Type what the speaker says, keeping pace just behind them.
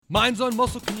Minds on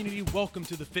Muscle community, welcome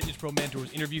to the Fitness Pro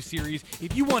Mentors interview series.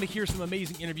 If you want to hear some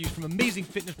amazing interviews from amazing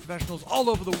fitness professionals all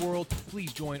over the world,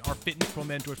 please join our Fitness Pro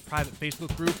Mentors private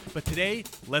Facebook group. But today,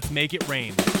 let's make it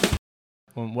rain.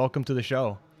 Well, welcome to the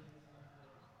show.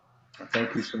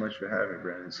 Thank you so much for having me,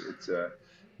 Brandon.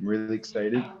 I'm really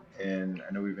excited, and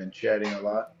I know we've been chatting a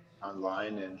lot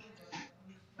online, and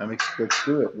let's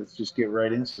do it. Let's just get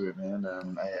right into it, man.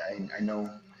 I know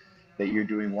that you're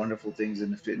doing wonderful things in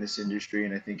the fitness industry,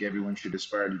 and I think everyone should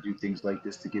aspire to do things like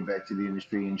this to give back to the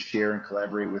industry and share and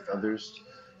collaborate with others.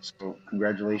 So,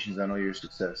 congratulations on all your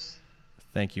success.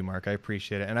 Thank you, Mark. I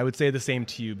appreciate it. And I would say the same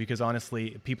to you because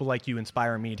honestly, people like you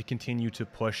inspire me to continue to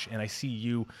push. And I see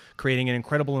you creating an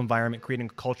incredible environment, creating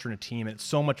a culture and a team. And it's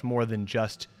so much more than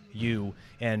just you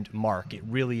and Mark. It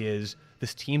really is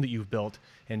this team that you've built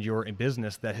and your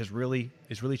business that is really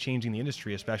changing the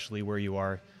industry, especially where you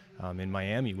are in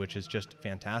Miami, which is just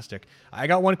fantastic. I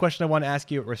got one question I want to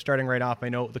ask you. We're starting right off. I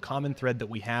know the common thread that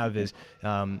we have is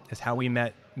how we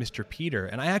met Mr. Peter.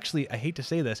 And I hate to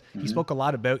say this, he spoke a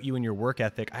lot about you and your work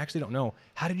ethic. I actually don't know.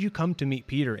 How did you come to meet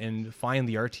Peter and find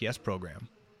the RTS program?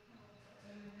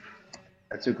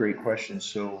 That's a great question.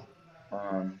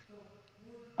 Um,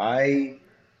 I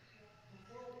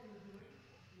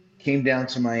came down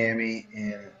to Miami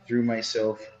and threw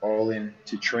myself all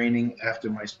into training after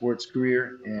my sports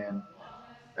career. And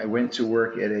I went to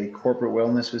work at a corporate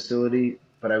wellness facility,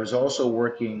 but I was also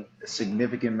working a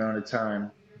significant amount of time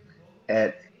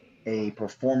at a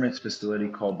performance facility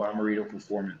called Bomarito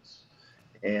Performance.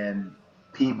 And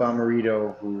Pete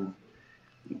Bomarito, who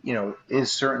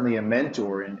is certainly a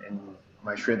mentor in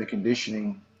my strength and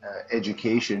conditioning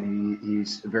education.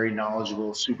 He's a very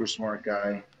knowledgeable, super smart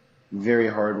guy, very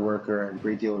hard worker. I have a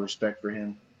great deal of respect for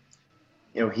him.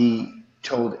 He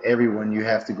told everyone you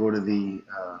have to go to the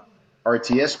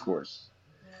RTS course.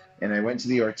 And I went to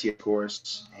the RTS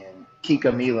course, and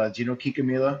Kika Mila, do you know Kika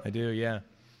Mila? I do, yeah.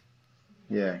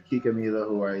 Yeah, Kika Mila,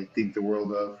 who I think the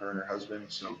world of, her and her husband.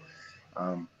 So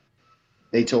um,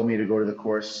 they told me to go to the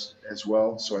course as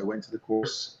well. So I went to the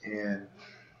course, and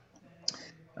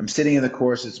I'm sitting in the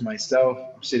course. It's myself.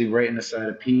 I'm sitting right in the side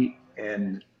of Pete,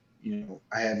 and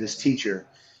I have this teacher,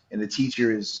 and the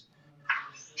teacher is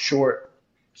short,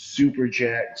 super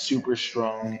jacked, super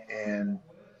strong, and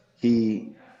he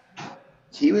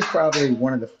he was probably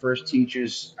one of the first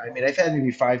teachers. I mean, I've had maybe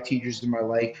five teachers in my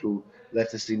life who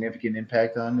left a significant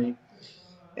impact on me,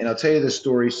 and I'll tell you the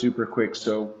story super quick.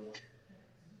 So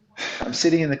I'm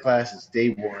sitting in the class. It's day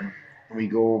one, and we're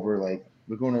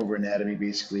going over anatomy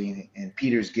basically, and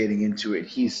Peter's getting into it.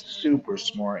 He's super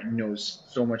smart and knows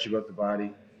so much about the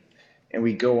body. And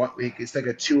we go on. It's like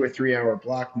a 2 or 3 hour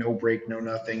block, no break, no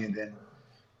nothing, and then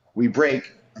we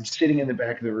break. I'm sitting in the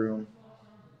back of the room.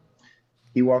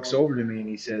 He walks over to me and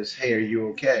he says, "Hey, are you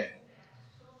okay?"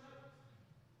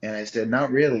 And I said,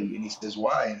 "Not really." And he says,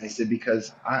 "Why?" And I said,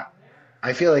 "Because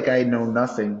I feel like I know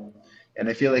nothing, and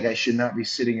I feel like I should not be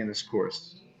sitting in this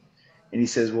course." And he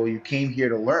says, "Well, you came here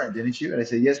to learn, didn't you?" And I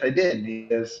said, "Yes, I did." And he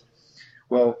says,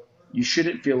 "Well, you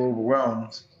shouldn't feel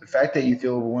overwhelmed. The fact that you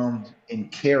feel overwhelmed and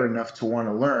care enough to want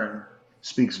to learn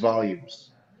speaks volumes."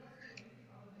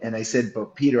 And I said,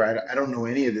 "But Peter, I don't know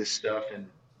any of this stuff, and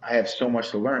I have so much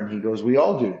to learn." He goes, "We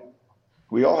all do.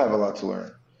 We all have a lot to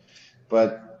learn."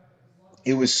 But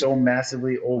it was so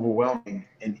massively overwhelming.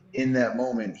 And in that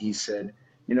moment, he said,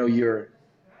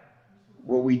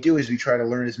 what we do is we try to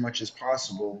learn as much as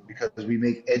possible because we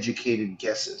make educated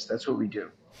guesses. That's what we do.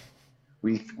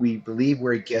 We believe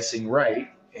we're guessing right,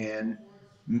 and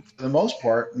for the most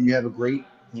part, when you have a great,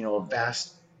 a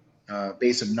vast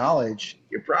base of knowledge,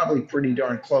 you're probably pretty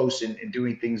darn close in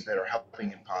doing things that are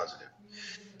helping and positive.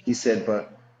 He said,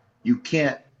 but you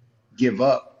can't give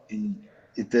up, and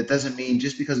that doesn't mean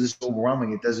just because it's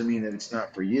overwhelming, it doesn't mean that it's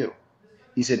not for you.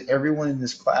 He said, everyone in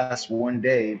this class one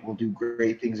day will do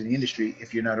great things in the industry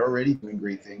if you're not already doing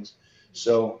great things.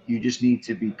 So you just need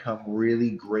to become really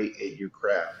great at your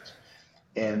craft.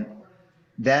 And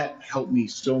that helped me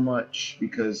so much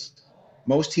because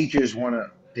most teachers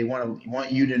want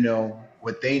you to know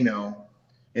what they know,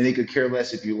 and they could care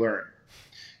less if you learn.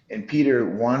 And Peter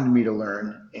wanted me to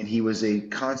learn, and he was a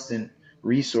constant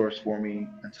resource for me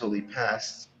until he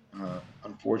passed,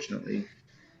 unfortunately.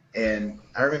 And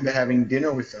I remember having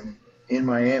dinner with him in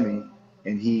Miami,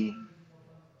 and he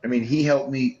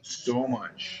helped me so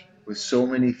much with so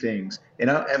many things. And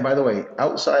by the way,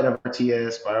 outside of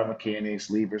RTS, biomechanics,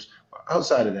 levers,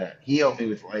 outside of that, he helped me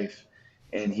with life.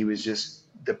 And he was just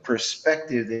the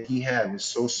perspective that he had was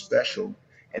so special.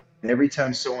 And every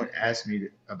time someone asks me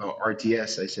about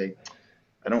RTS, I say,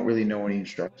 I don't really know any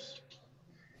instructors.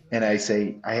 And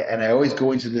I always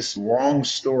go into this long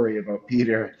story about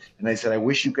Peter. And I said, I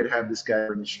wish you could have this guy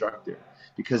as an instructor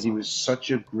because he was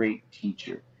such a great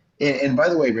teacher. And by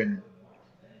the way, Brendan,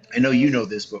 I know you know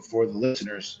this, but for the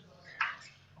listeners,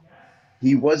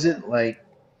 he wasn't like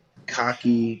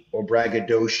cocky or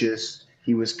braggadocious.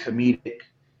 He was comedic.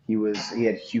 He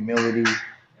had humility,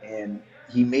 and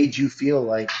he made you feel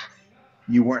like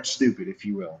you weren't stupid, if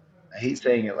you will. I hate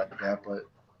saying it like that, but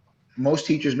most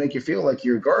teachers make you feel like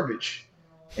you're garbage.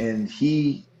 And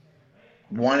he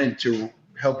wanted to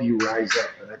help you rise up.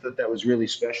 And I thought that was really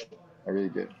special. I really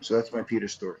did. So that's my Peter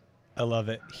story. I love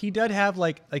it. He did have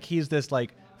like he's this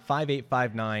like 5'8",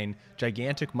 5'9",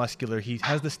 gigantic muscular. He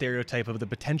has the stereotype of the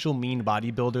potential mean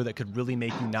bodybuilder that could really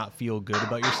make you not feel good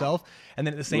about yourself. And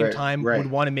then at the same Right, time right. would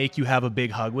want to make you have a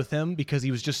big hug with him because he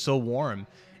was just so warm.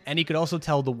 And he could also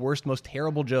tell the worst, most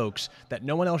terrible jokes that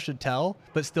no one else should tell,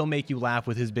 but still make you laugh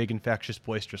with his big, infectious,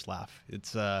 boisterous laugh.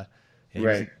 It's yeah, he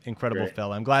was an Right, incredible right.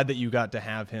 fella. I'm glad that you got to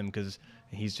have him because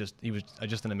he was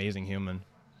just an amazing human.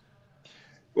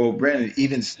 Well, Brandon,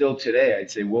 even still today, I'd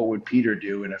say, what would Peter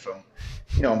do? And if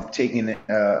I'm taking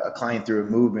a client through a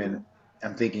movement,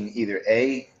 I'm thinking either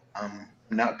A, I'm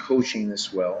not coaching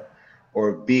this well,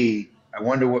 or B, I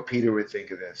wonder what Peter would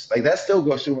think of this. Like that still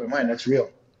goes through my mind. That's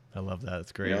real, I love that.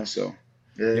 It's great. so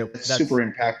Yeah, it's super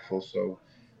impactful. So,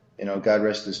 God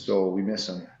rest his soul. We miss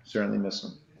him. Certainly miss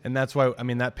him. and that's why, I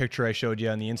mean, that picture I showed you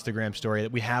on the Instagram story,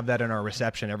 we have that in our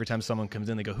reception. Every time someone comes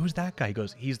in, they go, "Who's that guy?" He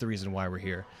goes, "He's the reason why we're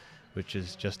here," which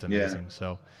is just Yeah, amazing.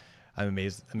 So I'm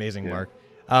amazing, yeah. Mark.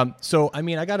 So, I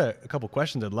mean, I got a couple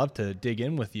questions I'd love to dig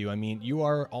in with you. I mean, you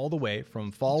are all the way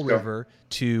from Fall Let's go. River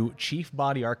to chief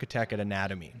body architect at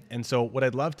Anatomy. And so what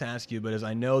I'd love to ask you, but is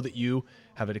I know that you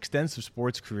have an extensive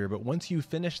sports career, but once you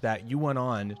finished that, you went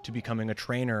on to becoming a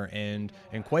trainer and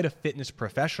quite a fitness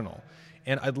professional.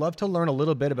 And I'd love to learn a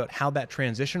little bit about how that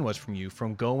transition was from you,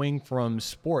 from going from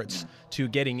sports to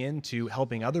getting into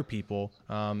helping other people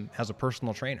as a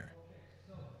personal trainer.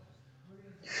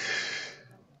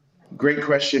 Great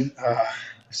question.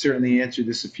 Certainly answered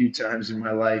this a few times in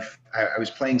my life. I was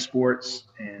playing sports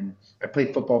and I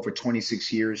played football for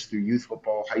 26 years through youth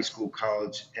football, high school,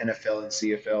 college, NFL, and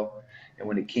CFL. And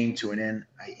when it came to an end,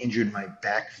 I injured my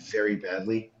back very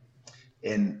badly.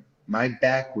 And my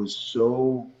back was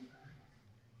so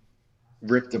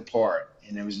ripped apart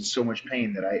and I was in so much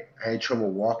pain that I had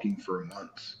trouble walking for a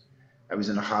month. I was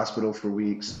in a hospital for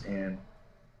weeks and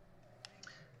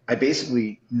I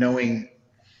basically, knowing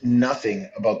nothing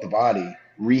about the body,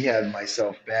 rehab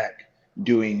myself back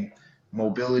doing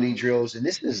mobility drills. And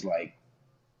this is like,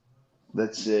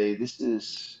 let's say, this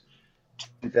is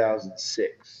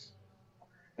 2006.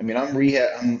 I mean,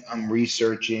 I'm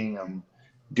researching, I'm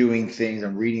doing things,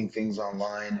 I'm reading things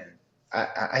online, and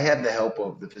I have the help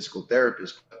of the physical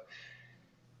therapist.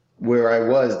 Where I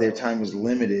was, their time was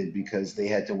limited because they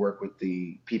had to work with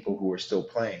the people who were still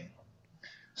playing.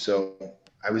 So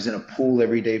I was in a pool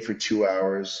every day for 2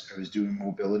 hours. I was doing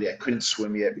mobility. I couldn't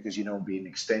swim yet because, being an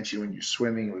extension when you're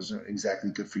swimming, it wasn't exactly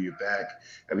good for your back.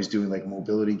 I was doing like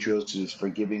mobility drills to just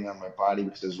forgiving on my body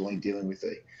because I was only dealing with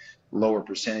a lower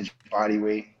percentage body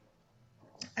weight.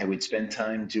 I would spend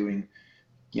time doing,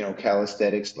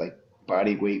 calisthenics like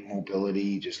body weight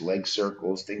mobility, just leg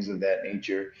circles, things of that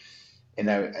nature. And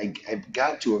I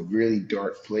got to a really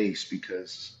dark place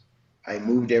because I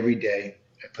moved every day.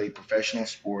 I played professional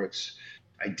sports.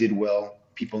 I did well.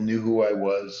 People knew who I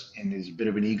was, and there's a bit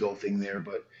of an ego thing there,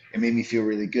 but it made me feel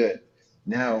really good.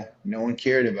 Now, no one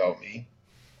cared about me,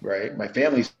 right? My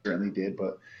family certainly did,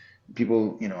 but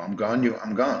people, I'm gone.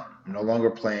 I'm gone. I'm no longer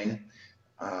playing.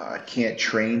 I can't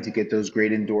train to get those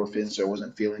great endorphins, so I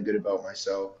wasn't feeling good about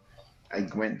myself. I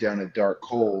went down a dark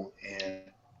hole, and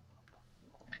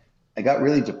I got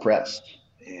really depressed.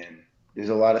 And there's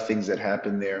a lot of things that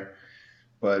happened there,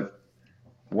 but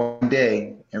one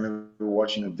day, I remember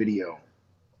watching a video,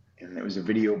 and it was a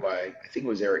video by, I think it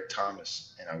was Eric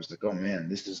Thomas, and I was like, oh man,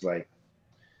 this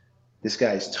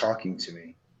guy's talking to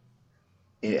me.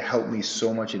 It helped me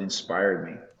so much, it inspired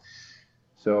me.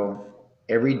 So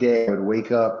every day I would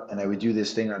wake up and I would do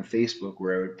this thing on Facebook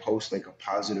where I would post like a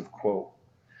positive quote.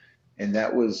 And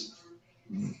that was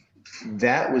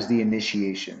the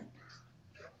initiation.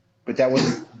 But that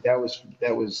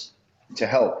was to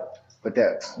help. But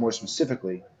that more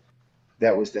specifically,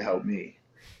 that was to help me.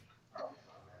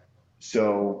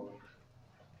 So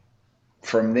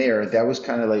from there, that was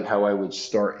kind of like how I would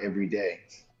start every day.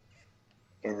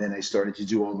 And then I started to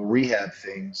do all the rehab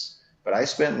things. But I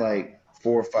spent like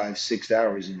 4, 5, 6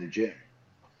 hours in the gym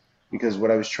because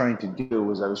what I was trying to do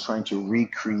was I was trying to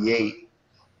recreate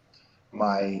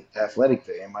my athletic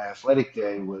day. And my athletic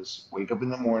day was wake up in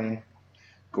the morning,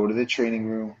 go to the training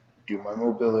room, do my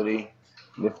mobility,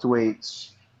 lift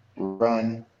weights,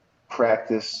 run,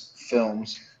 practice,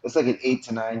 films. It's like an 8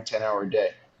 to 9, 10 hour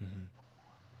day. Hmm.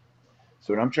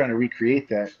 So when I'm trying to recreate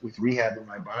that with rehabbing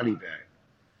my body back,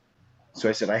 so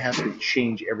I said I have to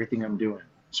change everything I'm doing.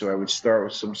 So I would start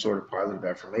with some sort of positive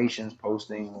affirmations,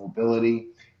 posting, mobility,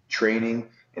 training,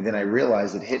 and then I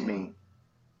realized it hit me.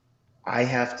 I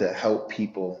have to help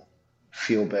people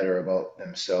feel better about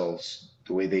themselves,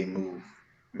 the way they move,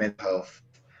 mental health,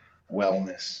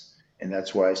 wellness, and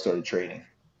that's why I started training.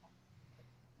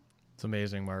 It's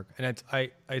amazing, Mark, and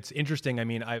it's interesting. I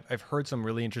mean, I've heard some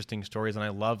really interesting stories, and I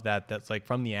love that. That's like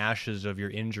from the ashes of your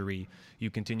injury, you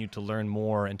continued to learn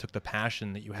more and took the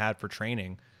passion that you had for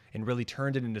training and really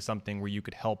turned it into something where you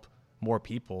could help more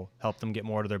people, help them get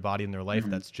more out of their body and their life.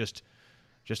 Mm-hmm. That's just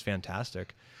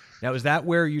fantastic. Now, is that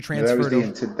where you No, that was transferred the over?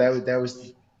 intent.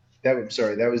 I'm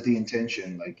sorry, that was the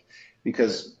intention. Like,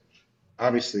 because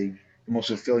obviously the most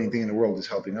fulfilling thing in the world is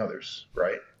helping others,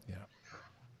 right? Yeah.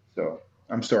 So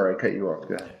I'm sorry I cut you off.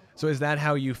 Go ahead. So is that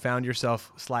how you found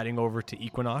yourself sliding over to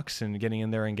Equinox and getting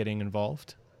in there and getting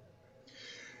involved?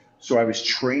 So I was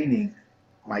training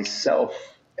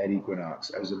myself at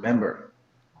Equinox. I was a member,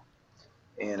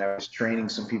 and I was training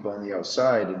some people on the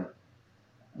outside, and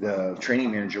the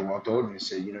training manager walked over to me and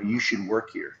said, "You know, you should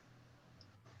work here."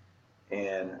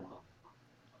 And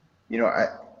you know,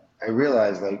 I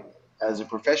realized, like, as a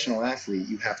professional athlete,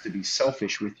 you have to be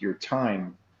selfish with your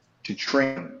time to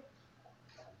train.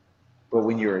 But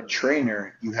when you're a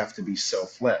trainer, you have to be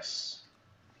selfless.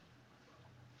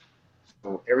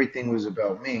 So everything was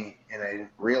about me, and I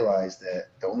realized that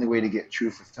the only way to get true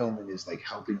fulfillment is like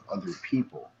helping other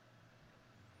people.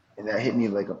 And that hit me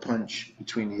like a punch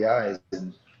between the eyes.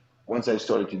 And once I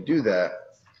started to do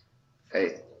that,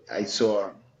 I I saw,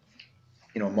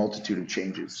 a multitude of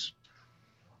changes.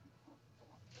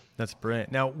 That's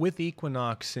brilliant. Now, with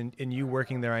Equinox and you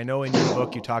working there, I know in your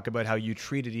book you talk about how you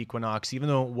treated Equinox, even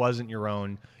though it wasn't your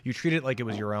own, you treated it like it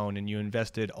was your own, and you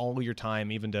invested all your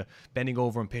time, even to bending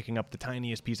over and picking up the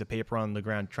tiniest piece of paper on the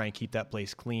ground, try and keep that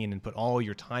place clean and put all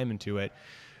your time into it.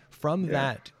 From Yeah.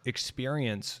 that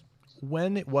experience,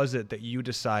 when was it that you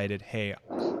decided, hey,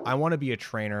 I want to be a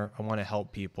trainer, I want to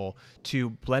help people,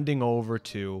 to blending over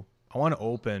to, I want to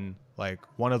open like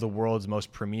one of the world's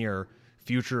most premier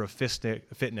future of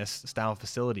fitness style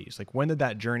facilities? Like, when did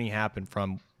that journey happen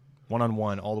from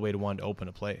one-on-one all the way to one to open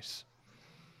a place?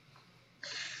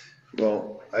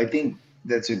 Well, I think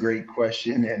that's a great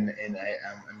question, and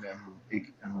I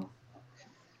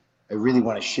really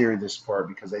want to share this part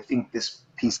because I think this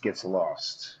piece gets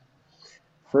lost.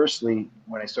 Firstly,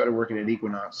 when I started working at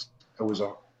Equinox, I was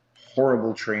a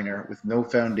horrible trainer with no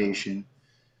foundation.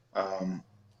 Um,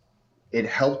 it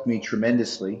helped me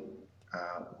tremendously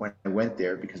when I went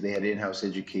there because they had in-house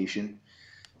education.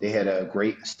 They had a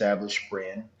great established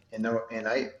brand,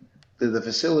 the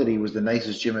facility was the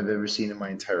nicest gym I've ever seen in my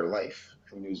entire life.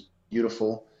 I mean, it was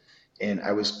beautiful, and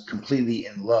I was completely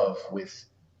in love with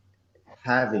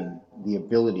having the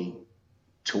ability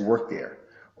to work there,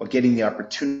 or getting the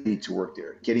opportunity to work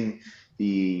there, getting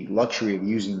the luxury of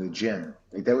using the gym.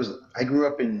 Like that was, I grew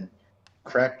up in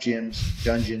crack gyms,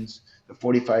 dungeons. The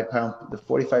 45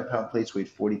 pound plates weighed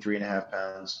 43 and a half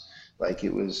pounds. Like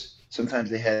it was, sometimes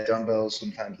they had dumbbells,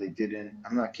 sometimes they didn't.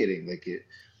 I'm not kidding.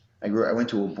 I went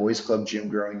to a boys club gym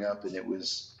growing up, and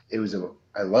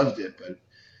I loved it, but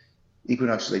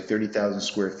Equinox was like 30,000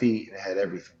 square feet and it had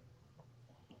everything.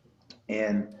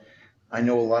 And I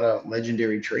know a lot of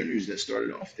legendary trainers that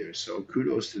started off there, so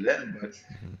kudos to them. But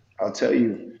Mm-hmm. I'll tell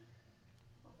you,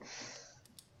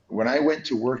 when I went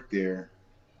to work there,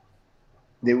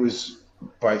 it was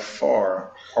by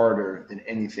far harder than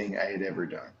anything I had ever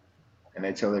done. And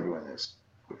I tell everyone this.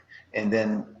 And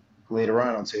then later on,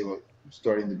 I'll tell you what,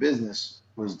 starting the business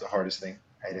was the hardest thing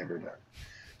I'd ever done.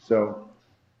 So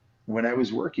when I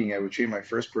was working, I would train my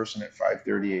first person at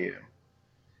 5:30 a.m.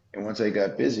 And once I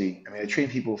got busy, I mean, I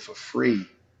trained people for free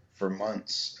for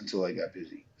months until I got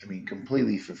busy. I mean,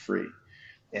 completely for free.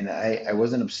 And I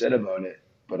wasn't upset about it,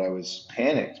 but I was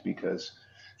panicked because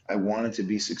I wanted to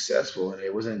be successful and I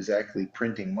wasn't exactly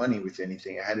printing money with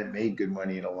anything. I hadn't made good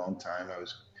money in a long time. I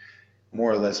was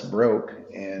more or less broke.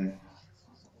 And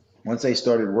once I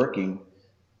started working,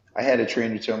 I had a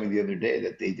trainer tell me the other day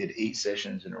that they did 8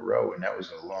 sessions in a row, and that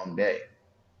was a long day.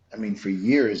 I mean, for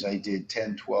years, I did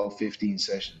 10, 12, 15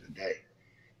 sessions a day.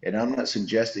 And I'm not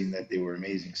suggesting that they were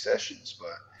amazing sessions,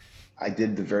 but I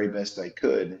did the very best I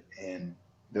could. And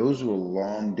those were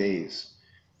long days.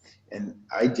 And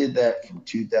I did that from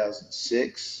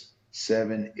 2006,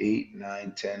 7, 8,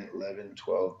 9, 10, 11,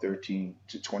 12, 13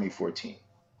 to 2014.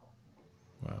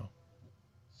 Wow.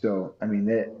 So, I mean,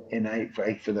 that, and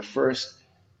for the first,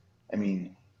 I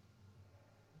mean,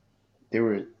 there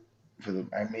were, for the,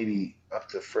 I maybe up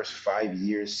to the first 5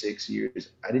 years, 6 years,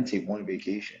 I didn't take one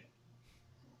vacation,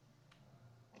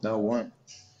 not one,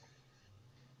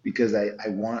 because I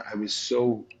was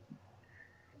so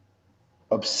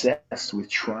obsessed with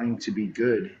trying to be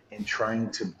good and trying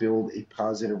to build a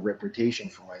positive reputation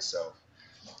for myself.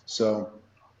 So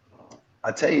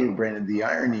I'll tell you, Brandon, the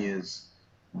irony is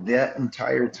that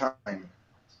entire time,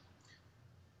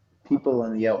 people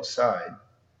on the outside,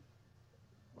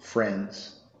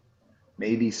 friends,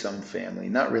 maybe some family,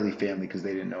 not really family because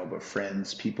they didn't know, but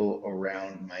friends, people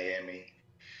around Miami,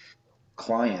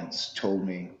 clients told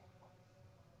me,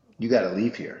 you got to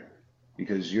leave here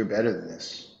because you're better than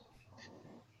this.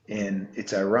 And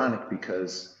it's ironic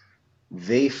because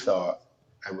they thought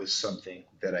I was something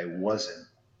that I wasn't.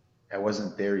 I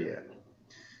wasn't there yet.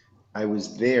 I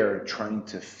was there trying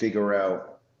to figure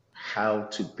out how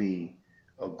to be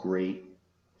a great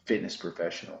fitness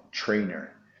professional,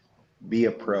 trainer, be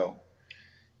a pro,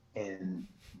 and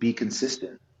be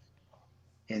consistent.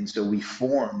 And so we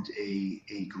formed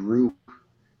a group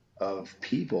of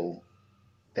people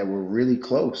that were really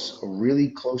close, a really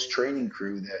close training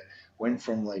crew that went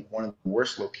from like one of the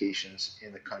worst locations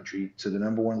in the country to the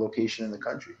number one location in the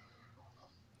country,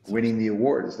 It's winning awesome. the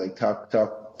award. It's like top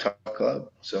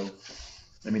club. So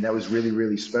I mean, that was really,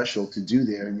 really special to do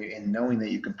there, and knowing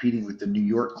that you're competing with the New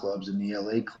York clubs and the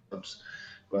LA clubs.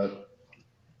 But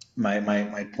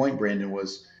my point, Brandon,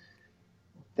 was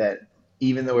that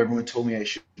even though everyone told me I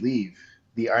should leave,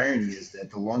 the irony is that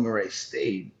the longer I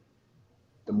stayed,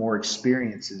 the more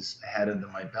experiences I had under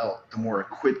my belt, the more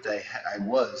equipped I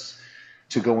was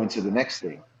to go into the next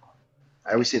thing.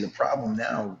 I always say the problem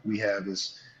now we have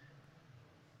is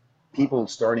people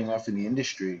starting off in the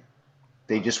industry,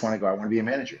 they just want to go, I want to be a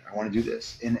manager. I want to do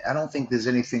this. And I don't think there's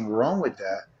anything wrong with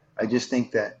that. I just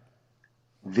think that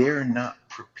they're not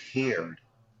prepared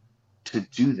to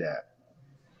do that.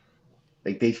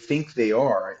 Like they think they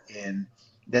are, and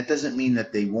that doesn't mean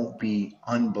that they won't be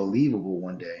unbelievable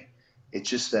one day. It's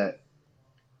just that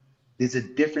there's a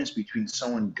difference between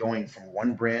someone going from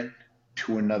one brand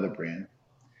to another brand.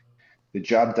 The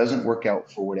job doesn't work out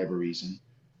for whatever reason.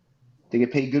 They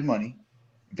get paid good money.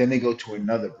 Then they go to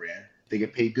another brand. They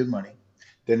get paid good money.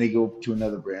 Then they go to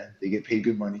another brand. They get paid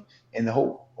good money. And the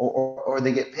whole, or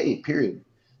they get paid, period.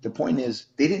 The point is,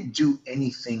 they didn't do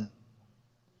anything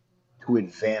to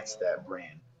advance that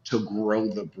brand, to grow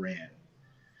the brand.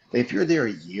 If you're there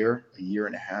a year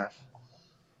and a half,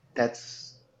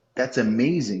 that's that's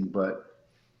amazing, but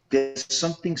there's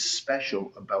something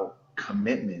special about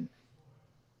commitment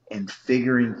and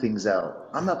figuring things out.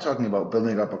 I'm not talking about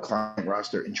building up a client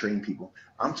roster and training people.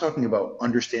 I'm talking about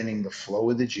understanding the flow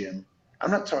of the gym.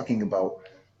 I'm not talking about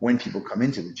when people come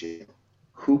into the gym,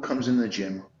 who comes in the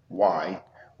gym, why,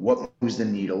 what moves the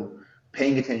needle,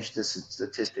 paying attention to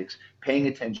statistics, paying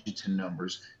attention to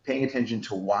numbers, paying attention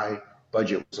to why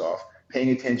budget was off,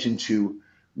 paying attention to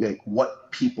like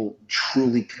what people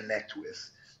truly connect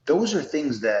with. Those are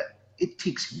things that it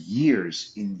takes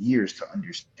years and years to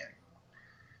understand.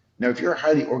 Now, if you're a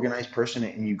highly organized person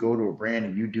and you go to a brand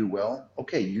and you do well,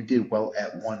 okay, you did well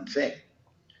at one thing,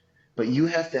 but you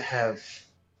have to have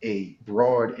a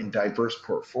broad and diverse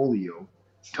portfolio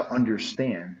to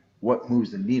understand what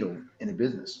moves the needle in a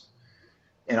business.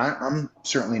 And I'm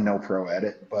certainly no pro at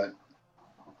it, but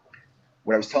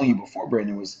what I was telling you before,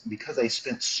 Brandon, was because I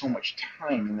spent so much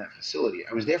time in that facility.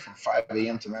 I was there from 5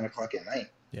 a.m. to 9 o'clock at night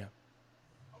Yeah.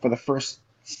 for the first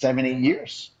 7, 8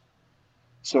 years.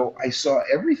 So I saw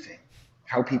everything,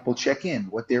 how people check in,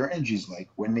 what their energy's like,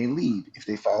 when they leave, if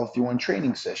they follow through on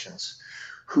training sessions,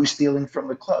 who's stealing from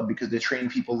the club because they're training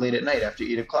people late at night after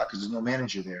 8 o'clock because there's no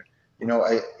manager there.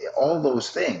 All those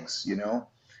things,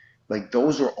 like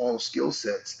those are all skill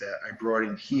sets that I brought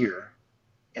in here,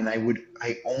 and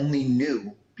I only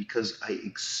knew because I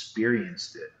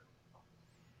experienced it,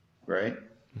 right?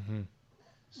 Hmm.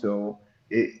 So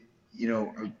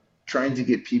I'm trying to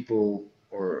get people,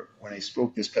 or when I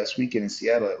spoke this past weekend in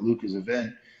Seattle at Luca's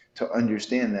event, to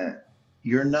understand that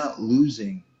you're not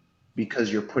losing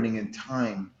because you're putting in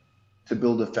time to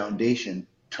build a foundation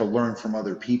to learn from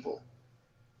other people.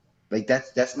 Like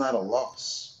that's not a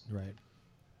loss. Right.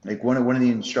 Like one of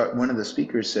the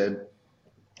speakers said,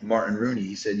 Martin Rooney,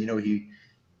 he said,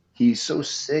 he's so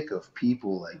sick of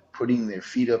people like putting their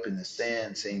feet up in the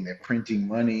sand saying they're printing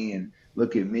money and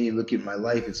look at me, look at my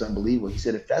life, it's unbelievable. He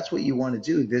said if that's what you want to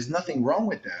do, there's nothing wrong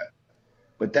with that,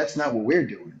 but that's not what we're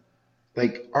doing.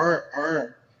 Like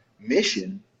our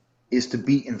mission is to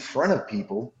be in front of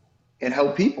people and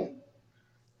help people.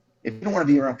 If you don't want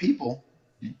to be around people,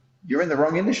 you're in the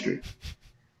wrong industry,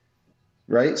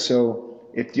 right? So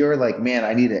if you're like, man,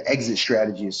 I need an exit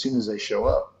strategy as soon as I show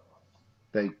up,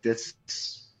 like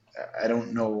that's, I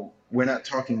don't know, we're not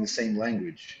talking the same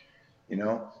language, you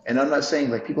know? And I'm not saying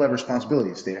like people have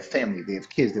responsibilities, they have family, they have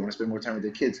kids, they want to spend more time with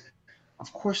their kids.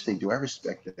 Of course they do. I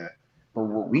respect that. But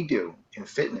what we do in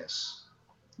fitness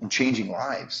and changing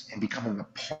lives and becoming a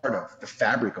part of the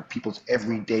fabric of people's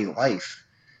everyday life,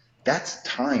 that's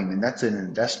time and that's an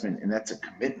investment and that's a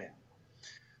commitment.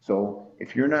 So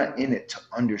if you're not in it to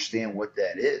understand what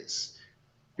that is,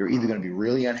 you're either going to be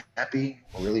really unhappy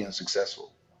or really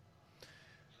unsuccessful.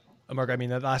 Mark, I mean,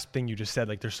 that last thing you just said,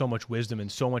 like there's so much wisdom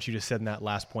and so much you just said in that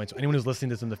last point. So anyone who's listening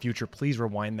to this in the future, please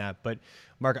rewind that. But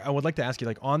Mark, I would like to ask you,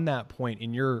 like on that point,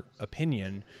 in your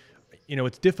opinion,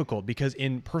 it's difficult because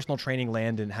in personal training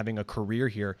land and having a career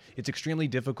here, it's extremely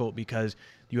difficult because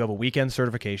you have a weekend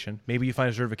certification. Maybe you find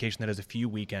a certification that has a few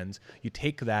weekends. You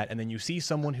take that and then you see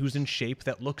someone who's in shape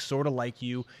that looks sort of like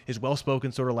you, is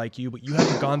well-spoken sort of like you, but you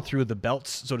haven't gone through the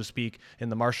belts, so to speak, in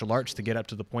the martial arts to get up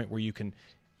to the point where you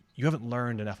haven't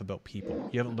learned enough about people.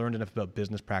 You haven't learned enough about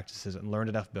business practices and learned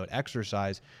enough about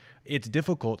exercise. It's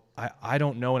difficult. I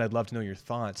don't know, and I'd love to know your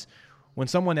thoughts. When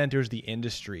someone enters the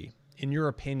industry, in your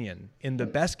opinion, in the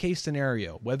best case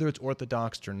scenario, whether it's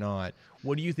orthodox or not,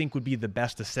 what do you think would be the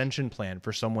best ascension plan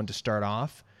for someone to start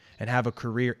off and have a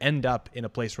career, end up in a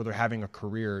place where they're having a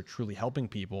career truly helping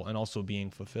people and also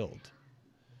being fulfilled?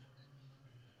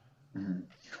 Mhm.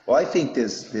 Well, I think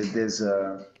there's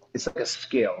it's like a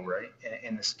scale, right?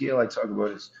 And the scale I talk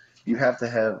about is you have to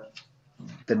have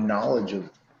the knowledge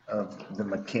of the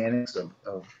mechanics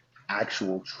of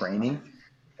actual training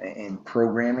and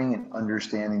programming and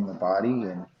understanding the body.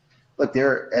 And look,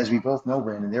 there, as we both know,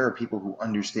 Brandon, there are people who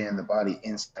understand the body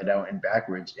inside out and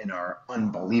backwards and are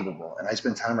unbelievable. And I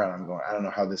spend time around them going, I don't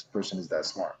know how this person is that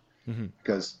smart Mm-hmm.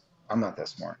 because I'm not that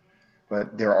smart.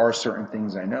 But there are certain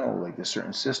things I know, like there's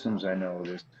certain systems I know.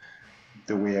 There's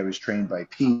the way I was trained by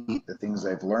Pete, the things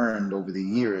I've learned over the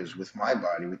years with my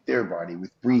body, with their body,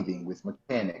 with breathing, with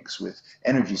mechanics, with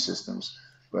energy systems.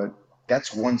 But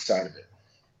that's one side of it.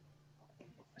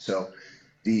 So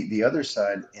the other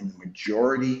side, in the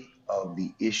majority of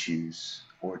the issues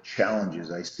or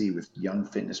challenges I see with young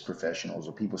fitness professionals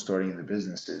or people starting in the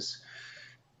businesses,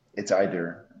 it's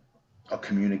either a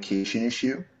communication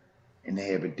issue and they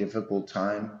have a difficult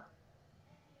time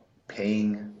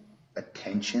paying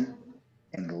attention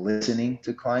and listening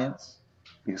to clients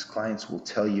because clients will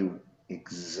tell you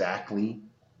exactly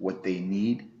what they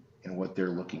need and what they're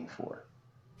looking for.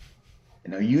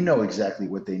 And now you know exactly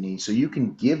what they need, so you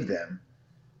can give them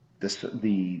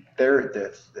the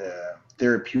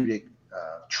therapeutic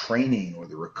training or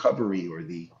the recovery or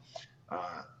the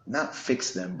not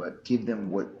fix them, but give them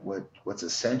what's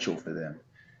essential for them.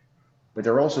 But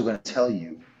they're also going to tell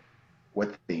you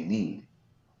what they need.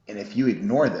 And if you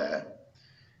ignore that,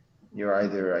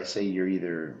 I say you're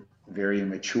either very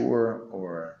immature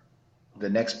or the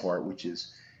next part, which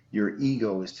is your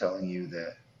ego is telling you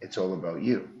that it's all about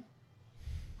you.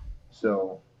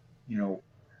 So, you know,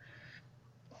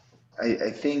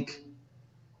 I think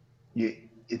you,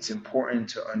 it's important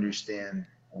to understand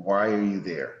why are you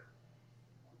there?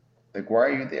 Like, why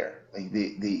are you there? Like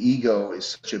the ego is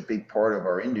such a big part of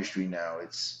our industry now.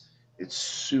 It's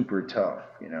super tough,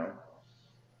 you know.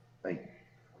 Like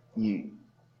you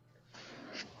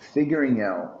figuring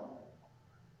out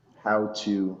how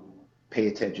to pay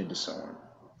attention to someone.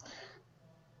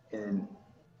 And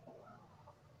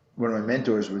one of my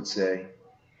mentors would say,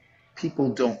 people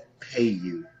don't pay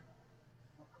you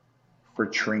for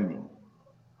training.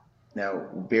 Now,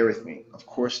 bear with me. Of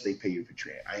course, they pay you for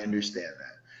training. I understand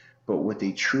that. But what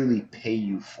they truly pay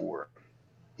you for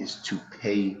is to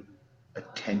pay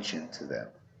attention to them.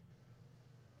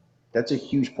 That's a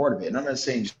huge part of it. And I'm not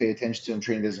saying just pay attention to them,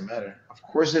 training doesn't matter. Of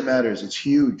course, it matters. It's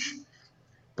huge.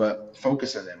 But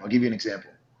focus on them. I'll give you an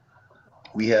example.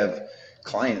 We have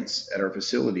clients at our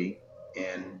facility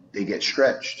and they get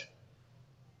stretched.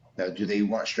 Now, do they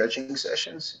want stretching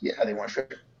sessions? Yeah, they want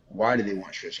stretching. Why do they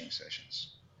want stretching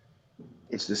sessions?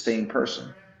 It's the same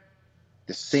person.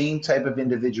 The same type of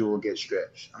individual gets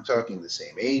stretched. I'm talking the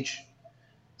same age,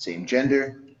 same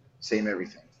gender, same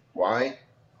everything. Why?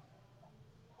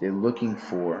 They're looking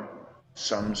for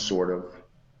some sort of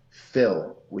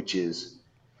fill, which is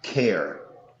care,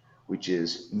 which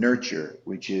is nurture,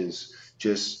 which is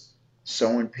just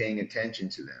someone paying attention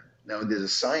to them. Now, there's a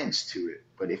science to it,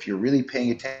 but if you're really paying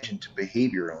attention to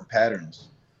behavioral and patterns,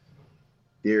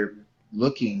 they're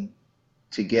looking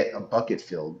to get a bucket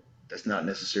filled that's not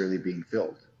necessarily being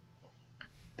filled.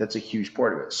 That's a huge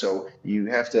part of it. So you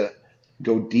have to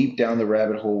go deep down the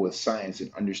rabbit hole with science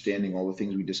and understanding all the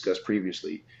things we discussed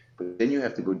previously. But then you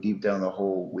have to go deep down the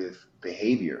hole with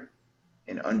behavior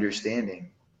and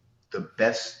understanding the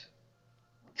best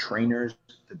trainers,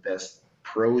 the best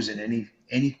pros in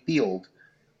any field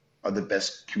are the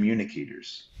best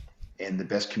communicators. And the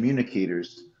best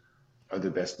communicators are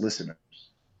the best listeners.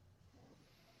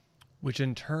 Which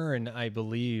in turn, I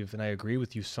believe, and I agree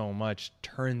with you so much,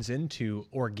 turns into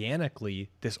organically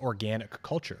this organic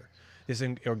culture, this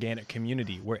organic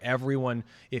community where everyone,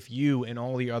 if you and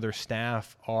all the other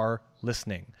staff are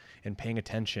listening and paying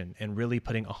attention and really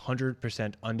putting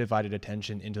 100% undivided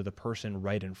attention into the person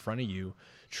right in front of you,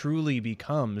 truly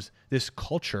becomes this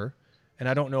culture. And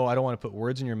I don't know, I don't want to put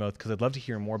words in your mouth because I'd love to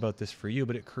hear more about this for you,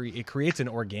 but it creates an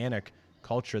organic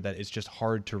culture that is just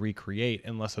hard to recreate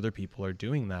unless other people are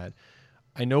doing that.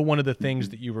 I know one of the things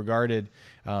that you regarded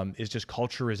is just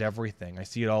culture is everything. I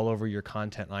see it all over your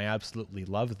content, and I absolutely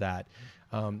love that.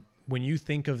 When you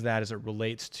think of that as it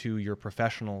relates to your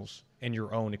professionals and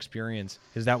your own experience,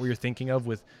 is that what you're thinking of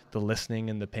with the listening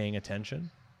and the paying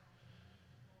attention?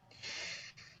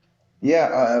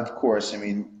 Yeah, of course. I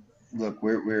mean, look,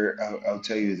 I'll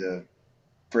tell you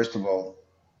first of all,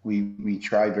 we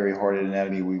try very hard at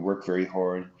Anatomy. We work very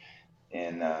hard.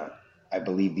 And I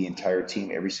believe the entire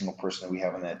team, every single person that we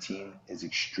have on that team is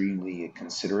extremely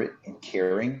considerate and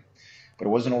caring. But it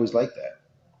wasn't always like that.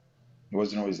 It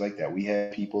wasn't always like that. We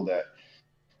had people that,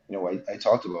 I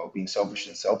talked about being selfish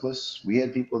and selfless. We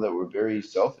had people that were very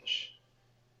selfish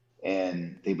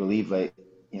and they believe like,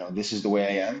 this is the way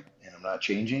I am and I'm not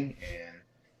changing. And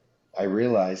I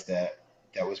realized that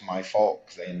that was my fault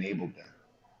because I enabled them.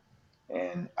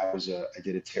 And I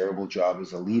did a terrible job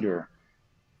as a leader,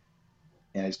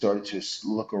 and I started to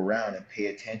look around and pay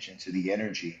attention to the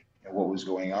energy and what was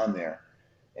going on there.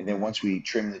 And then once we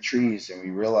trimmed the trees and we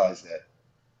realized that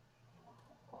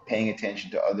paying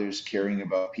attention to others, caring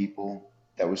about people,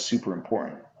 that was super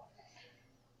important.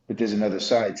 But there's another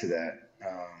side to that.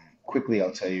 Quickly,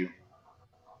 I'll tell you,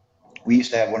 we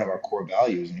used to have one of our core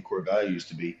values, and the core value used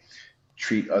to be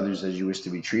treat others as you wish to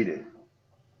be treated.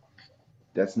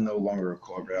 That's no longer a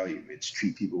core value. It's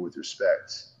treat people with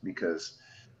respect, because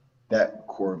that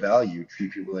core value,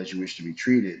 treat people as you wish to be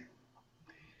treated,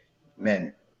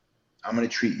 meant I'm going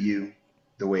to treat you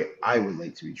the way I would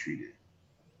like to be treated.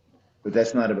 But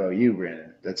that's not about you,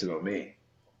 Brandon. That's about me.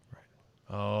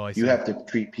 Oh, I You see. have to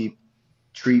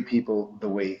treat people the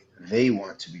way they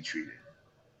want to be treated.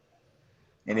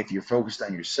 And if you're focused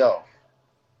on yourself,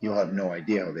 you'll have no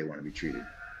idea how they want to be treated.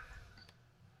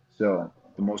 So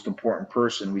the most important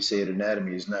person we say at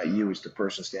Anatomy is not you, it's the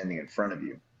person standing in front of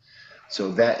you.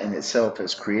 So that in itself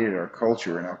has created our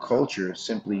culture, and our culture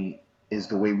simply is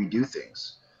the way we do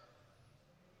things.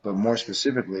 But more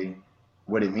specifically,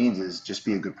 what it means is just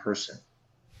be a good person.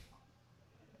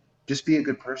 Just be a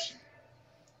good person.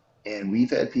 And we've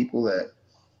had people that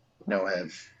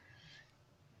have,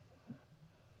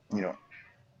 you know,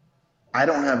 I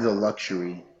don't have the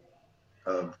luxury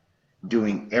of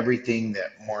doing everything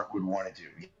that Mark would want to do.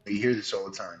 You hear this all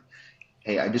the time.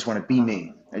 Hey, I just want to be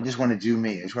me. I just want to do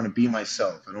me. I just want to be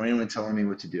myself. I don't want anyone telling me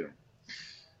what to do.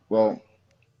 Well,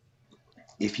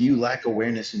 if you lack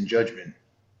awareness and judgment,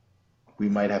 we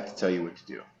might have to tell you what to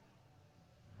do,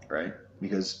 right?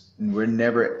 Because we're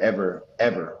never, ever,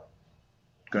 ever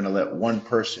going to let one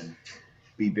person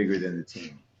be bigger than the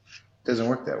team. It doesn't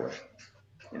work that way,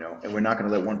 and we're not going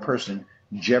to let one person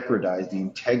jeopardize the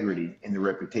integrity and the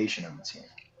reputation of the team.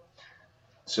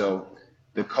 So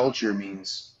the culture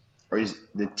means, or is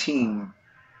the team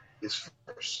is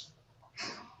first.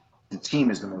 The team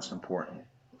is the most important.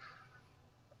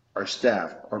 Our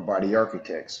staff, our body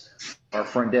architects, our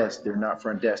front desk, they're not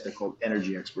front desk, they're called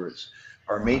energy experts.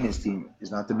 Our maintenance team is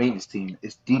not the maintenance team,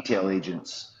 it's detail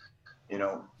agents.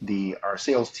 Our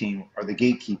sales team are the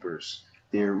gatekeepers.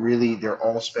 They're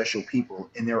all special people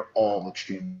and they're all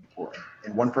extremely important.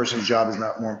 And one person's job is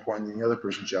not more important than the other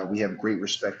person's job. We have great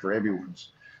respect for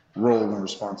everyone's role and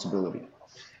responsibility.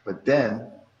 But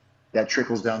then that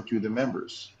trickles down through the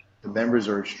members. The members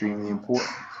are extremely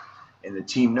important. And the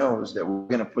team knows that we're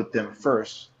going to put them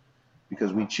first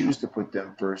because we choose to put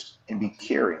them first and be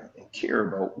caring and care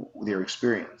about their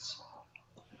experience.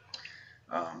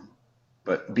 Um,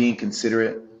 but being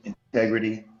considerate,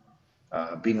 integrity,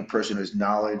 being a person who has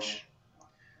knowledge,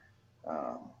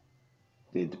 um,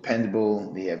 they're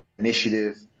dependable, they have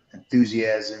initiative,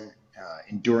 enthusiasm,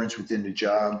 endurance within the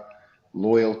job,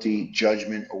 loyalty,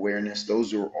 judgment, awareness.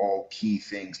 Those are all key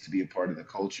things to be a part of the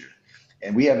culture.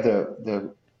 And we have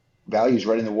the values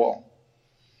right in the wall.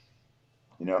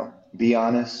 Be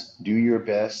honest, do your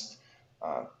best,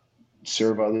 uh,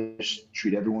 serve others,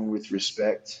 treat everyone with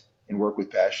respect, and work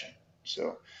with passion.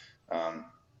 So um,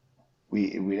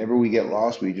 whenever we get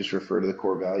lost, we just refer to the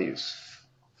core values.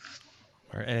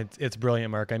 And it's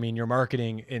brilliant, Mark. I mean, your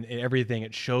marketing in everything,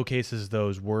 it showcases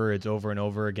those words over and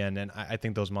over again. And I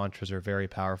think those mantras are very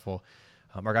powerful.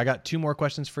 Mark, I got two more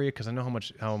questions for you because I know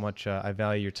how much I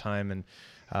value your time.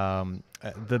 And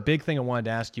the big thing I wanted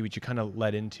to ask you, which you kind of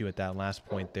led into at that last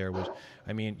point there, was,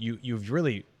 I mean, you've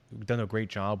really done a great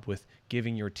job with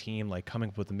giving your team, like, coming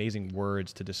up with amazing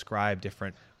words to describe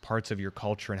different parts of your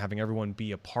culture and having everyone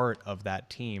be a part of that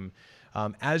team.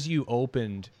 As you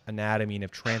opened Anatomy and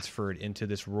have transferred into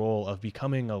this role of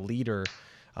becoming a leader,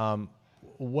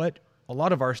 what a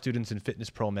lot of our students and Fitness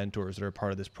Pro mentors that are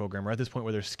part of this program are at this point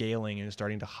where they're scaling and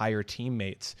starting to hire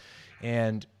teammates.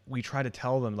 And we try to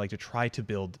tell them, like, to try to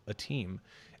build a team.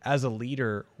 As a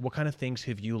leader, what kind of things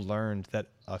have you learned that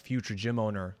a future gym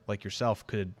owner like yourself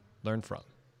could learn from?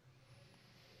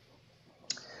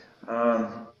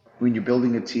 When you're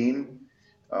building a team,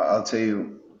 I'll tell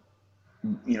you,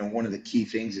 one of the key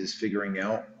things is figuring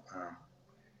out,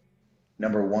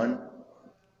 number one,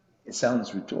 it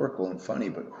sounds rhetorical and funny,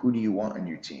 but who do you want on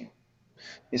your team?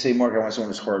 You say, Mark, I want someone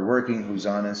who's hardworking, who's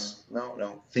honest. No,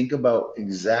 no. Think about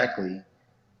exactly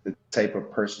the type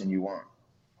of person you want.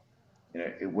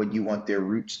 What you want their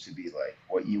roots to be like,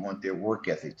 what you want their work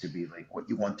ethic to be like, what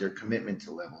you want their commitment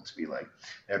to level to be like.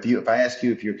 Now, if I ask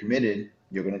you if you're committed,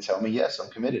 you're going to tell me, yes, I'm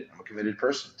committed. I'm a committed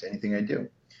person to anything I do.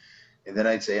 And then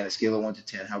I'd say, on a scale of 1 to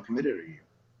 10, how committed are you?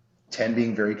 10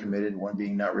 being very committed, 1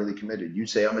 being not really committed. You'd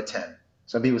say I'm a 10.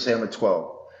 Some people say I'm a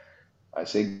 12. I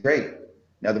say, great.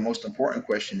 Now, the most important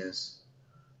question is,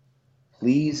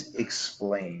 please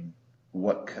explain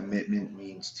what commitment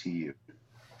means to you.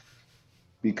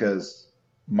 Because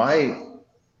my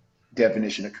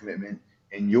definition of commitment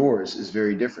and yours is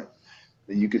very different.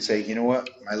 Then you could say, you know what,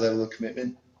 my level of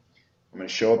commitment, I'm going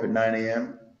to show up at 9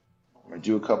 a.m. I'm going to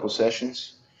do a couple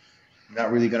sessions. I'm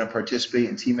not really going to participate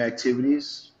in team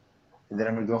activities, and then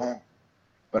I'm going to go home.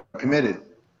 But I'm committed.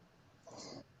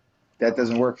 That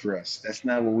doesn't work for us. That's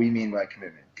not what we mean by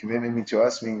commitment. Commitment to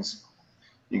us means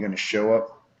you're going to show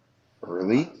up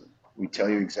early. We tell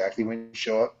you exactly when you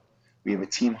show up. We have a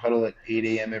team huddle at 8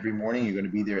 a.m. every morning. You're going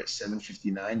to be there at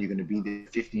 7:59. You're going to be there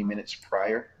 15 minutes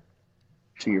prior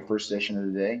to your first session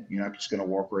of the day. You're not just going to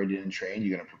walk right in and train.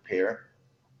 You're going to prepare.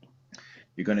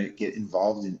 You're going to get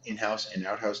involved in in-house and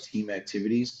out-house team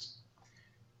activities.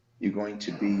 You're going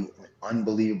to be an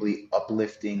unbelievably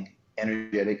uplifting,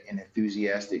 energetic, and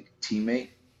enthusiastic teammate.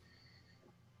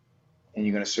 And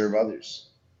you're going to serve others.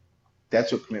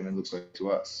 That's what commitment looks like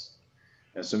to us.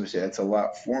 Now, somebody said, that's a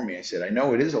lot for me. I said, I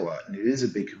know it is a lot, and it is a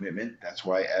big commitment. That's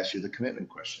why I asked you the commitment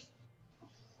question.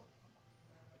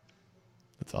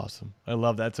 That's awesome. I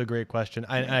love that. That's a great question.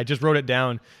 I just wrote it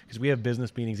down because we have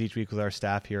business meetings each week with our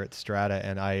staff here at Strata,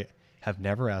 and I have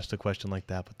never asked a question like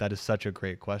that, but that is such a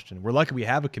great question. We're lucky we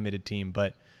have a committed team,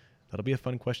 but that'll be a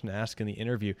fun question to ask in the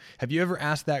interview. Have you ever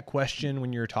asked that question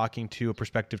when you're talking to a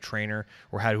prospective trainer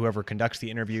or had whoever conducts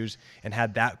the interviews and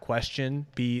had that question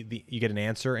be you get an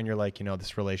answer and you're like,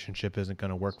 this relationship isn't going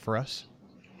to work for us?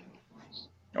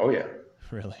 Oh, yeah.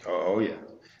 Really? Oh, yeah.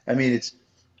 I mean,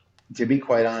 to be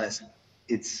quite honest,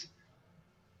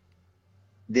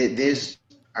 there's,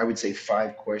 I would say,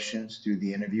 5 questions through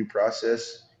the interview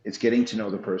process. It's getting to know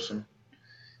the person.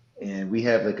 And we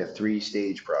have like a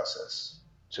 3-stage process.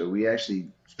 So we actually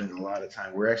spend a lot of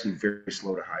time. We're actually very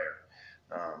slow to hire.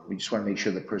 We just want to make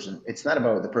sure the person, it's not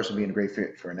about the person being a great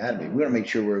fit for Anatomy. We want to make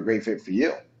sure we're a great fit for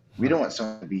you. We don't want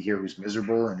someone to be here who's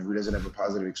miserable and who doesn't have a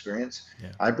positive experience.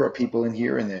 Yeah. I brought people in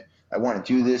here and I want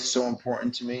to do this, so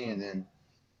important to me. And then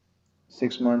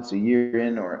 6 months, a year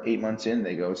in, or 8 months in,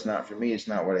 they go, it's not for me. It's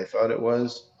not what I thought it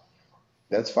was.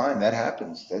 That's fine. That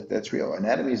happens. That's real.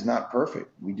 Anatomy is not perfect.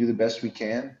 We do the best we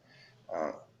can.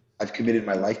 I've committed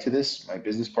my life to this. My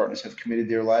business partners have committed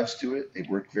their lives to it. They've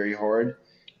worked very hard,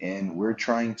 and we're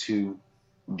trying to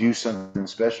do something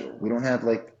special. We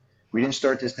didn't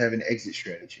start this to have an exit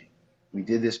strategy. We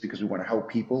did this because we want to help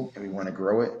people and we want to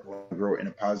grow it. We want to grow it in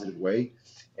a positive way,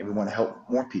 and we want to help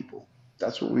more people.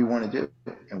 That's what we want to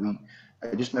do. And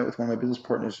I just met with one of my business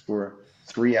partners for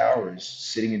 3 hours,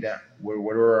 sitting down.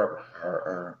 What are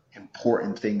our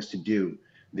important things to do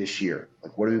this year?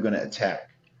 Like, what are we going to attack?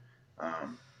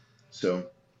 So,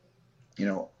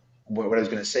 what I was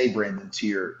going to say, Brandon, to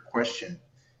your question,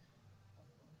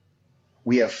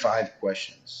 we have 5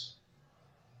 questions,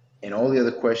 and all the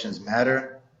other questions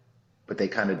matter, but they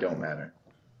kind of don't matter.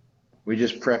 We're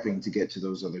just prepping to get to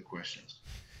those other questions.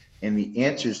 And the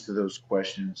answers to those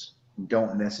questions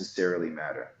don't necessarily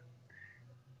matter.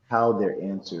 How they're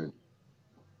answered,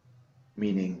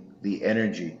 meaning the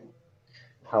energy,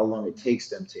 how long it takes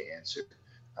them to answer,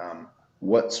 um,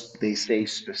 what they say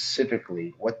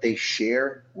specifically, what they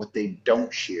share, what they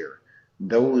don't share.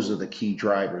 Those are the key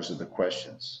drivers of the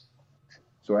questions.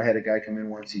 So I had a guy come in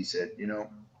once. He said,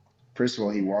 first of all,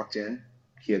 he walked in,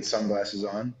 he had sunglasses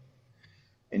on,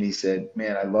 and he said,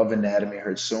 "Man, I love anatomy. I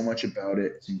heard so much about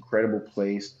it. It's an incredible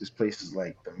place. This place is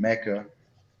like the Mecca."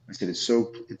 I said, "It's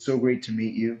so great to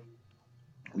meet you."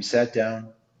 We sat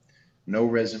down, no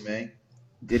resume,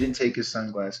 didn't take his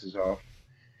sunglasses off,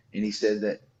 and he said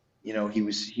that,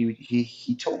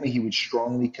 he told me he would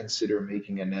strongly consider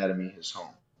making anatomy his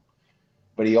home,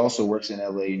 but he also works in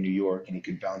LA and New York, and he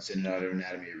could bounce in and out of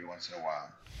anatomy every once in a while.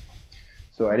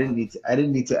 So I didn't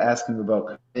need to ask him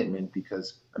about commitment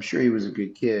because I'm sure he was a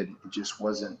good kid. It just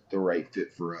wasn't the right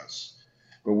fit for us.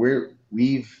 But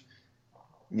we've,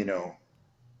 you know,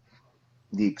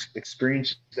 the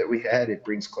experience that we had, it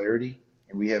brings clarity,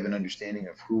 and we have an understanding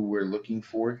of who we're looking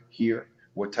for here,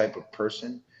 what type of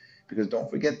person, because don't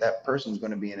forget that person is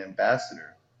going to be an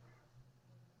ambassador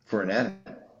for anatomy,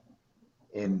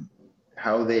 and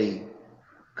how they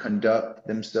conduct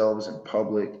themselves in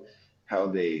public, how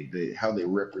they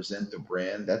represent the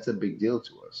brand. That's a big deal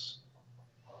to us.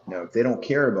 Now, if they don't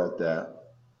care about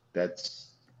that,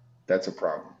 that's that's a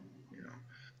problem. You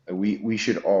know, we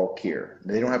should all care.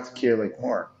 They don't have to care like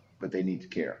Mark, but they need to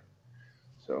care.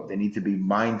 So they need to be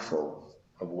mindful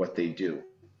of what they do,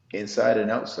 inside and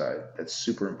outside. That's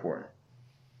super important.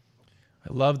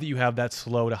 I love that you have that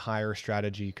slow to hire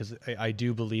strategy because I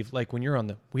do believe, like when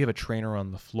we have a trainer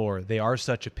on the floor, they are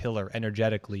such a pillar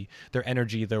energetically. Their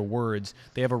energy, their words,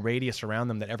 they have a radius around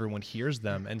them that everyone hears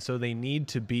them. And so they need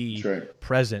to That's be right.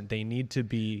 present. They need to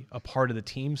be a part of the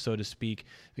team, so to speak,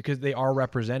 because they are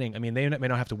representing. I mean, they may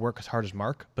not have to work as hard as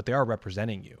Mark, but they are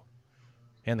representing you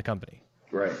and the company.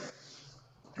 Right.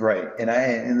 Right.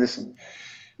 And listen,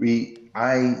 we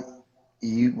I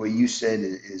you what you said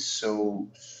is so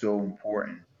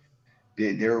important.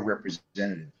 They're a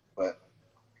representative, but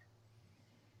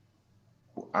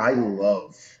I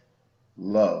love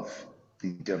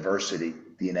the diversity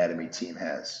the anatomy team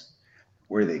has,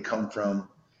 where they come from,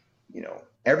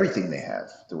 everything they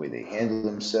have, the way they handle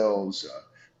themselves,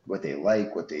 what they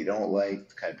like, what they don't like,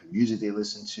 the kind of music they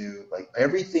listen to, like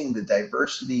everything, the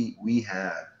diversity we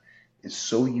have is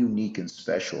so unique and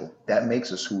special. That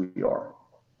makes us who we are,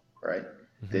 right?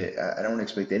 Hmm. I don't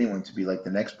expect anyone to be like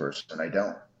the next person. I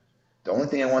don't. The only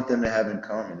thing I want them to have in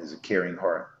common is a caring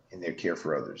heart and their care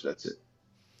for others. That's it.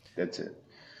 That's it.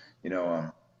 You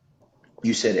know,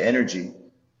 you said energy.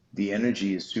 The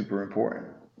energy is super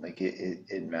important. Like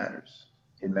it matters.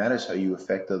 It matters how you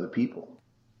affect other people.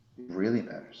 It really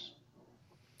matters.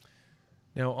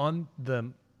 Now, on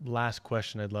the last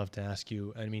question I'd love to ask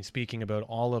you, I mean, speaking about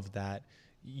all of that,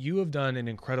 you have done an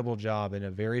incredible job in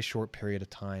a very short period of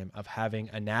time of having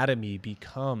anatomy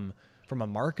become, from a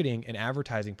marketing and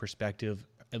advertising perspective,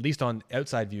 at least on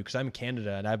outside view, because I'm in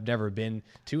Canada and I've never been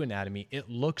to anatomy, it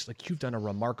looks like you've done a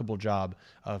remarkable job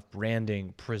of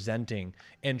branding, presenting,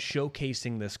 and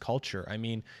showcasing this culture. I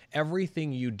mean,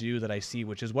 everything you do that I see,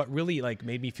 which is what really like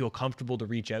made me feel comfortable to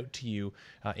reach out to you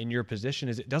in your position,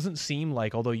 is it doesn't seem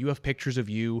like, although you have pictures of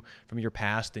you from your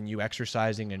past and you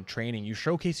exercising and training, you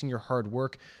showcasing your hard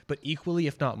work, but equally,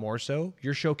 if not more so,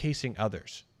 you're showcasing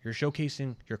others. You're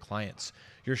showcasing your clients.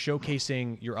 You're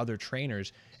showcasing your other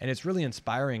trainers. And it's really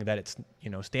inspiring that it's,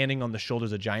 standing on the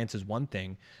shoulders of giants is one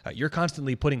thing. You're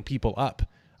constantly putting people up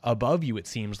above you, it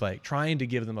seems like, trying to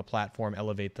give them a platform,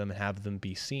 elevate them, and have them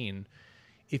be seen.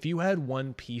 If you had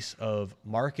one piece of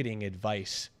marketing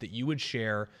advice that you would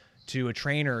share to a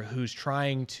trainer who's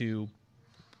trying to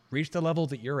reach the level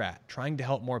that you're at, trying to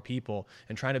help more people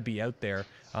and trying to be out there,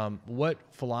 what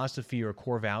philosophy or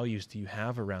core values do you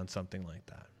have around something like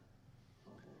that?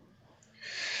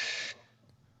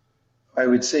 I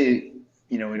would say,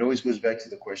 it always goes back to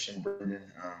the question, Brendan,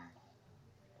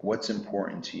 what's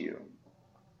important to you?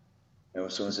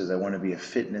 Someone says, I want to be a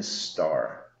fitness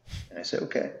star. And I say,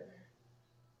 okay,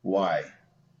 why?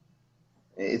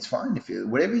 It's fine if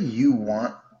whatever you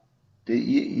want,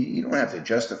 you don't have to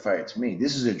justify it to me.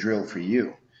 This is a drill for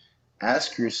you.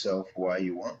 Ask yourself why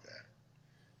you want that.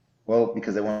 Well,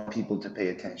 because I want people to pay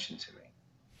attention to me.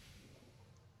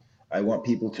 I want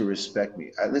people to respect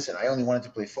me. Listen, I only wanted to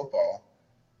play football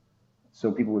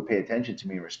so people would pay attention to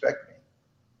me and respect me.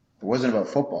 It wasn't about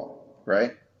football,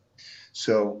 right?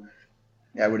 So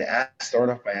I would start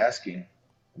off by asking,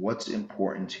 what's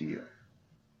important to you?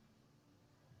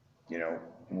 You know,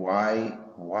 why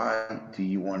do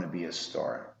you want to be a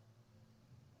star?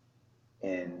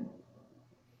 And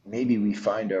maybe we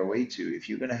find our way to, if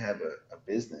you're going to have a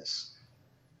business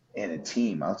and a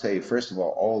team, I'll tell you, first of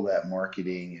all that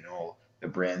marketing and all the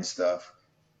brand stuff.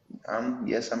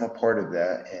 Yes, I'm a part of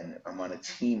that, and I'm on a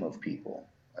team of people.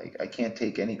 I can't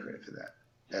take any credit for that.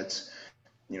 That's,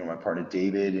 my partner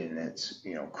David, and it's,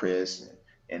 Chris,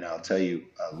 and I'll tell you,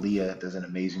 Leah does an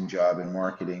amazing job in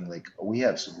marketing. Like, we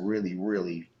have some really,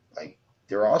 really, like,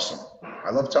 they're awesome.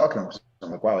 I love talking to them.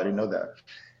 I'm like, wow, I didn't know that.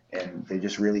 And they're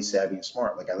just really savvy and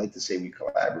smart. Like, I like to say we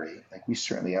collaborate. Like, we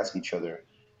certainly ask each other,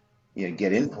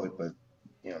 get input, but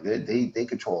they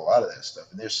control a lot of that stuff,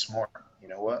 and they're smart. You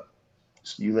know what?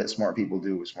 You let smart people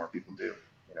do what smart people do,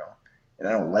 you know, and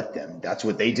I don't let them. That's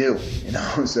what they do, you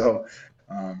know. So,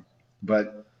 um,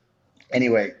 but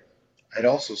anyway, I'd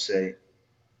also say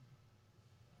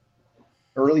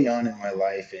early on in my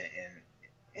life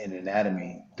in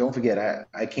anatomy, don't forget,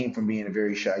 I came from being a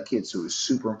very shy kid, so it was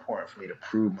super important for me to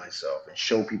prove myself and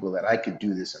show people that I could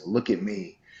do this and look at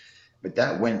me. But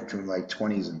that went through like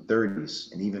 20s and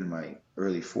 30s and even my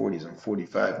early 40s. I'm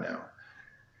 45 now.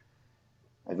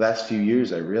 The last few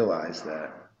years, I realized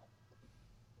that,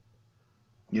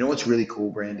 what's really cool,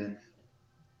 Brandon?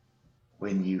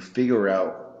 When you figure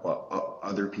out what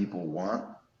other people want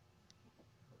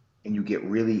and you get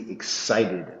really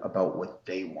excited about what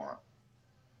they want.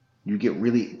 You get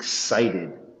really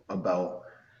excited about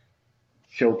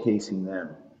showcasing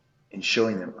them and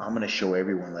showing them, I'm going to show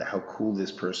everyone like how cool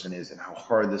this person is and how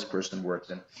hard this person works.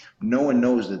 And no one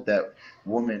knows that that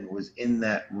woman was in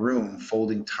that room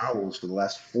folding towels for the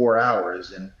last 4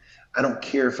 hours. And I don't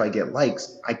care if I get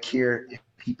likes. I care if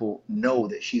people know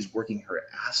that she's working her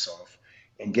ass off.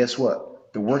 And guess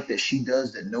what? The work that she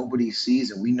does that nobody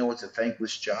sees, and we know it's a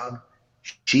thankless job,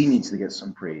 she needs to get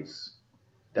some praise.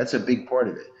 That's a big part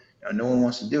of it. Now, no one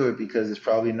wants to do it because it's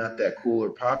probably not that cool or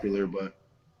popular, but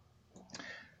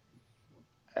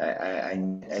I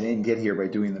didn't get here by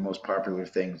doing the most popular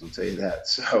things, I'll tell you that.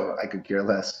 So I could care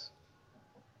less.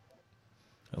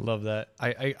 I love that.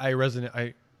 I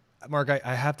resonate. Mark,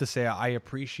 I have to say, I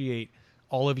appreciate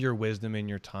all of your wisdom and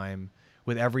your time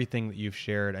with everything that you've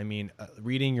shared. I mean,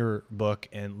 reading your book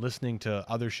and listening to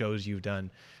other shows you've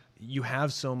done, you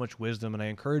have so much wisdom. And I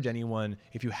encourage anyone,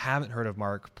 if you haven't heard of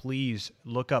Mark, please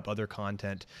look up other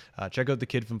content. Check out The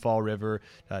Kid from Fall River.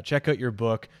 Check out your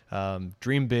book,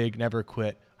 Dream Big, Never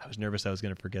Quit. I was nervous I was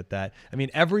going to forget that. I mean,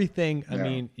 everything. I Yeah.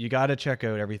 mean, you got to check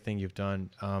out everything you've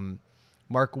done.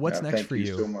 Mark, what's Yeah. next Thank for you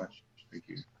you? so much. Thank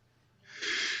you.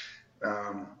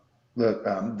 Look,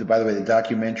 by the way, the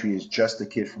documentary is Just the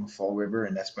Kid from Fall River,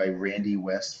 and that's by Randy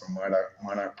West from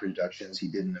Monarch Productions. He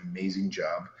did an amazing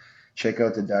job. Check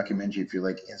out the documentary if you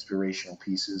like inspirational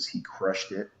pieces. He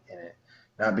crushed it in it.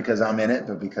 Not because I'm in it,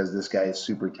 but because this guy is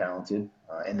super talented.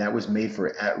 And that was made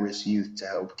for at-risk youth to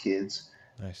help kids,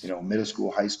 Nice. middle school,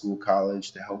 high school,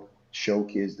 college, to help show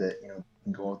kids that, you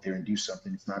can go out there and do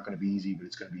something. It's not going to be easy, but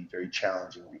it's going to be very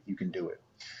challenging. You can do it.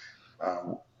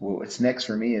 What's next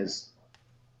for me is,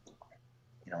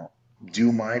 you know,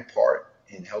 do my part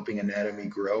in helping anatomy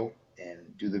grow and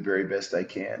do the very best I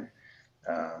can.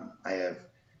 I have,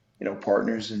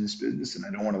 partners in this business, and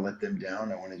I don't want to let them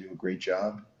down. I want to do a great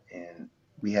job, and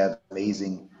we have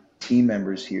amazing team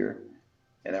members here,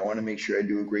 and I want to make sure I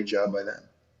do a great job by them.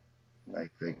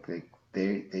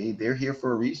 They're here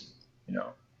for a reason. You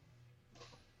know,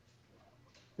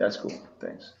 that's cool.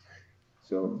 Thanks.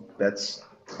 So that's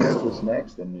what's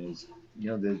next, and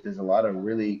there's a lot of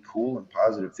really cool and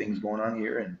positive things going on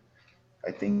here, and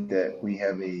I think that we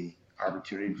have a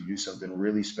opportunity to do something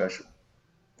really special.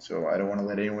 So I don't want to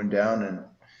let anyone down. And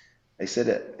I said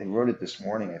it, I wrote it this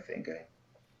morning. I think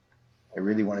I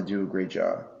really want to do a great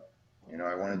job.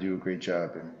 I want to do a great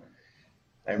job. And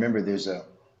I remember there's a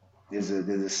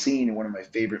scene in one of my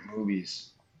favorite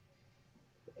movies,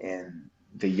 and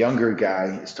the younger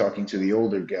guy is talking to the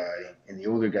older guy, and the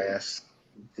older guy asks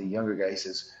the younger guy, he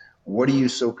says, "What are you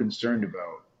so concerned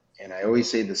about?" And I always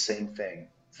say the same thing.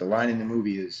 The line in the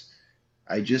movie is,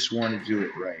 "I just want to do it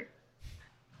right."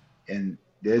 And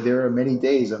there are many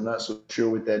days I'm not so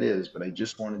sure what that is, but I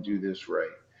just want to do this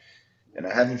right. And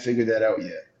I haven't figured that out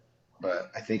yet, but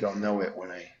I think I'll know it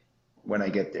when I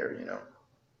get there.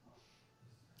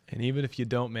 And even if you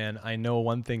don't, man, I know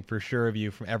one thing for sure of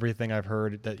you from everything I've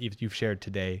heard that you've shared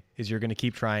today is you're going to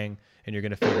keep trying and you're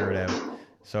going to figure it out.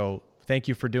 So thank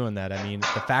you for doing that. I mean,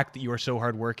 the fact that you are so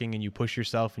hardworking and you push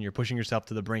yourself and you're pushing yourself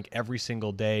to the brink every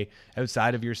single day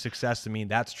outside of your success, I mean,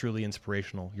 that's truly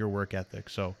inspirational, your work ethic.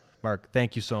 So, Mark,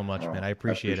 thank you so much, man. Oh, I I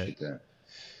appreciate it. appreciate that.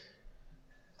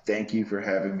 Thank you for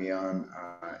having me on.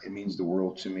 It means the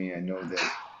world to me. I know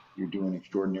that you're doing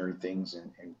extraordinary things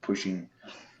and pushing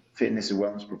fitness and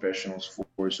wellness professionals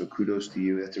forward. So kudos to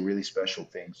you. That's a really special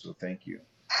thing. So thank you.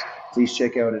 Please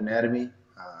check out Anatomy,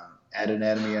 at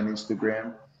Anatomy on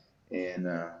Instagram, and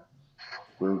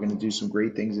we're going to do some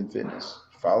great things in fitness.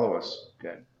 Follow us.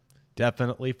 Okay.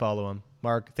 Definitely follow him.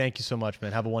 Mark, thank you so much,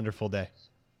 man. Have a wonderful day.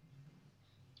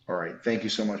 All right. Thank you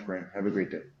so much, Brian. Have a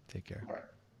great day. Take care. Bye.